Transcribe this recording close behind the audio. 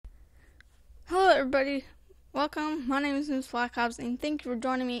everybody, welcome. My name is MsBlackOps, and thank you for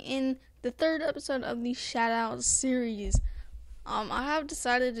joining me in the third episode of the Shoutouts series. I have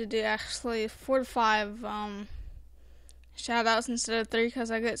decided to do actually 4 to 5 shoutouts instead of 3 because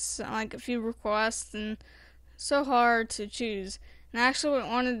I get a few requests and so hard to choose. And I actually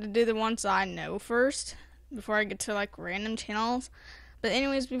wanted to do the ones I know first before I get to random channels. But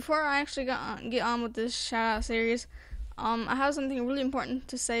anyways, before I actually get on with this shoutout series, I have something really important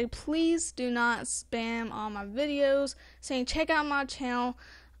to say. Please do not spam all my videos saying check out my channel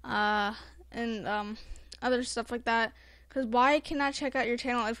and other stuff like that. Because why can I check out your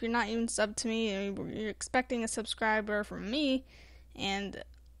channel if you're not even subbed to me and you're expecting a subscriber from me and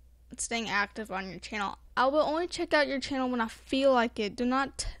staying active on your channel? I will only check out your channel when I feel like it. Do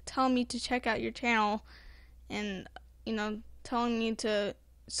not tell me to check out your channel and, telling me to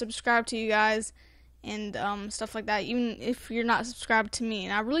subscribe to you guys and stuff like that, even if you're not subscribed to me.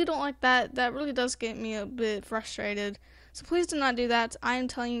 And I really don't like that. That really does get me a bit frustrated. So please do not do that. I am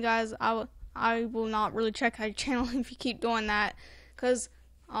telling you guys, I will not really check out your channel if you keep doing that. Because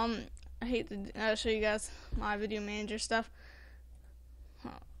I hate to show you guys my video manager stuff.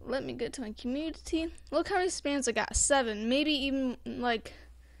 Let me get to my community. Look how many spams I got. 7. Maybe even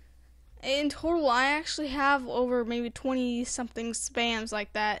in total, I actually have over maybe 20 something spams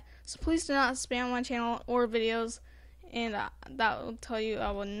like that. So please do not spam my channel or videos, and that will tell you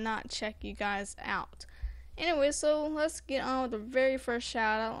I will not check you guys out. Anyway, so let's get on with the very first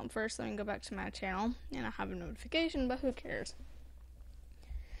shout out. First, let me go back to my channel, and I have a notification, but who cares?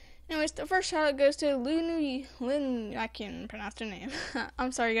 Anyways, the first shout out goes to Lin. I can't pronounce her name.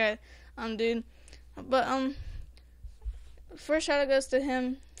 I'm sorry, guys. Dude. But first shout out goes to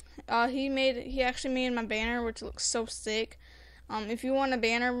him. He actually made my banner, which looks so sick. If you want a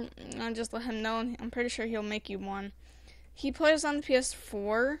banner, just let him know. I'm pretty sure he'll make you one. He plays on the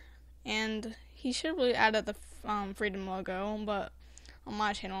PS4, and he should really add the Freedom logo, but on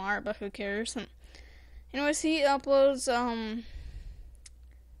my channel art, but who cares? Anyways, he uploads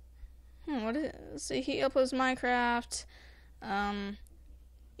he uploads Minecraft,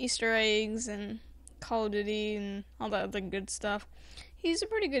 Easter eggs, and Call of Duty, and all that other good stuff. He's a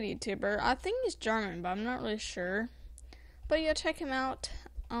pretty good YouTuber. I think he's German, but I'm not really sure. But yeah, check him out.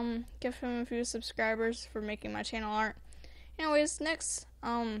 Give him a few subscribers for making my channel art. Anyways, next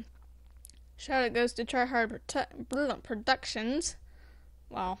shout out goes to Tryhard Productions.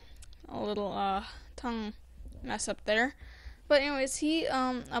 Wow, a little tongue mess up there. But anyways, he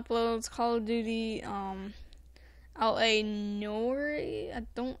uploads Call of Duty LA Noire. I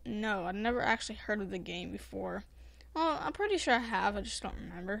don't know. I've never actually heard of the game before. Well, I'm pretty sure I have. I just don't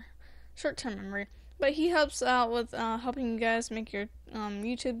remember. Short-term memory. But he helps out with helping you guys make your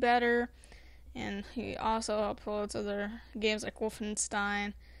YouTube better. And he also uploads other games like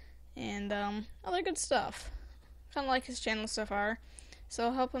Wolfenstein and other good stuff. Kind of like his channel so far.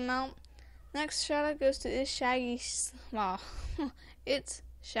 So help him out. Next shout out goes to It's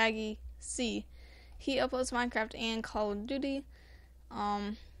Shaggy C. He uploads Minecraft and Call of Duty.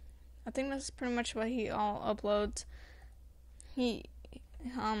 I think that's pretty much what he all uploads. He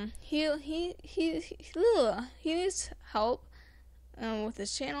needs help with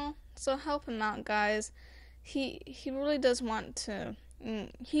his channel, so help him out, guys. He really does want to.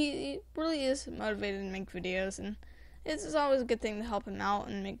 He really is motivated to make videos, and it's always a good thing to help him out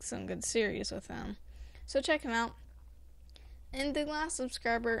and make some good series with him. So check him out. And the last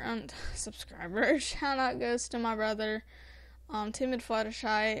subscriber shout out goes to my brother, Timid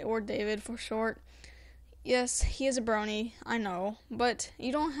Fluttershy, or David for short. Yes, he is a brony, I know, but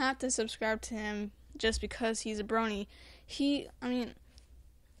you don't have to subscribe to him just because he's a brony. I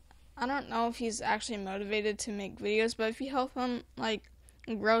don't know if he's actually motivated to make videos, but if you help him,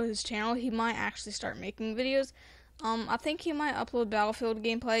 grow his channel, he might actually start making videos. I think he might upload Battlefield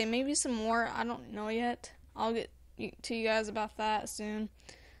gameplay, maybe some more, I don't know yet. I'll get to you guys about that soon.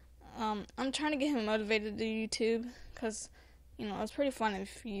 I'm trying to get him motivated to YouTube, because it's pretty fun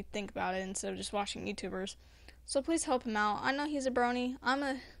if you think about it instead of just watching YouTubers. So please help him out. I know he's a brony. I'm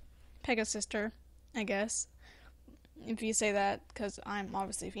a Pegasister, I guess, if you say that, because I'm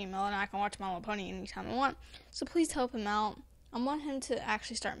obviously female and I can watch My Little Pony anytime I want. So please help him out. I want him to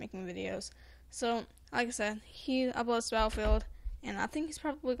actually start making videos. So, like I said, he uploads Battlefield, and I think he's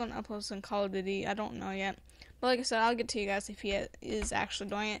probably going to upload some Call of Duty. I don't know yet. But like I said, I'll get to you guys if he is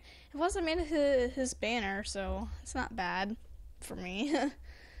actually doing it. It wasn't made his banner, so it's not bad for me.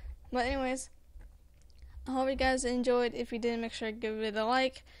 But anyways, I hope you guys enjoyed. If you did, make sure to give it a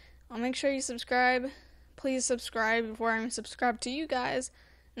like. Make sure you subscribe. Please subscribe before I'm subscribed to you guys.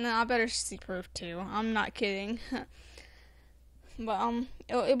 And then I better see proof too. I'm not kidding. But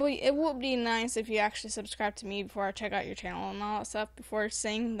it would be nice if you actually subscribe to me before I check out your channel and all that stuff. Before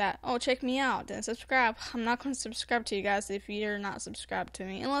saying that, oh, check me out, then subscribe. I'm not going to subscribe to you guys if you're not subscribed to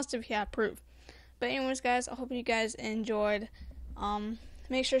me, unless if you have proof. But anyways, guys, I hope you guys enjoyed.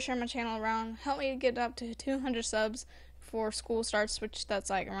 Make sure to share my channel around. Help me get up to 200 subs before school starts, which that's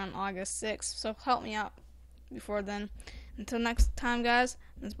like around August 6th. So help me out before then. Until next time, guys,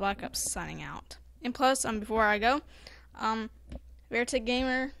 MsBlackOps signing out. And plus, before I go, Veritech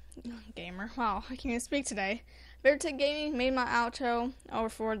Gamer, wow, I can't even speak today. Veritech Gaming made my outro over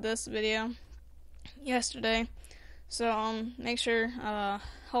for this video yesterday. So, make sure,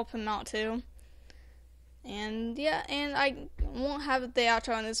 help him out too. And yeah, and I won't have the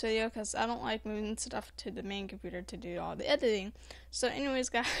outro in this video because I don't like moving stuff to the main computer to do all the editing. So anyways,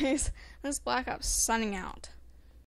 guys, MsBlackOps signing out.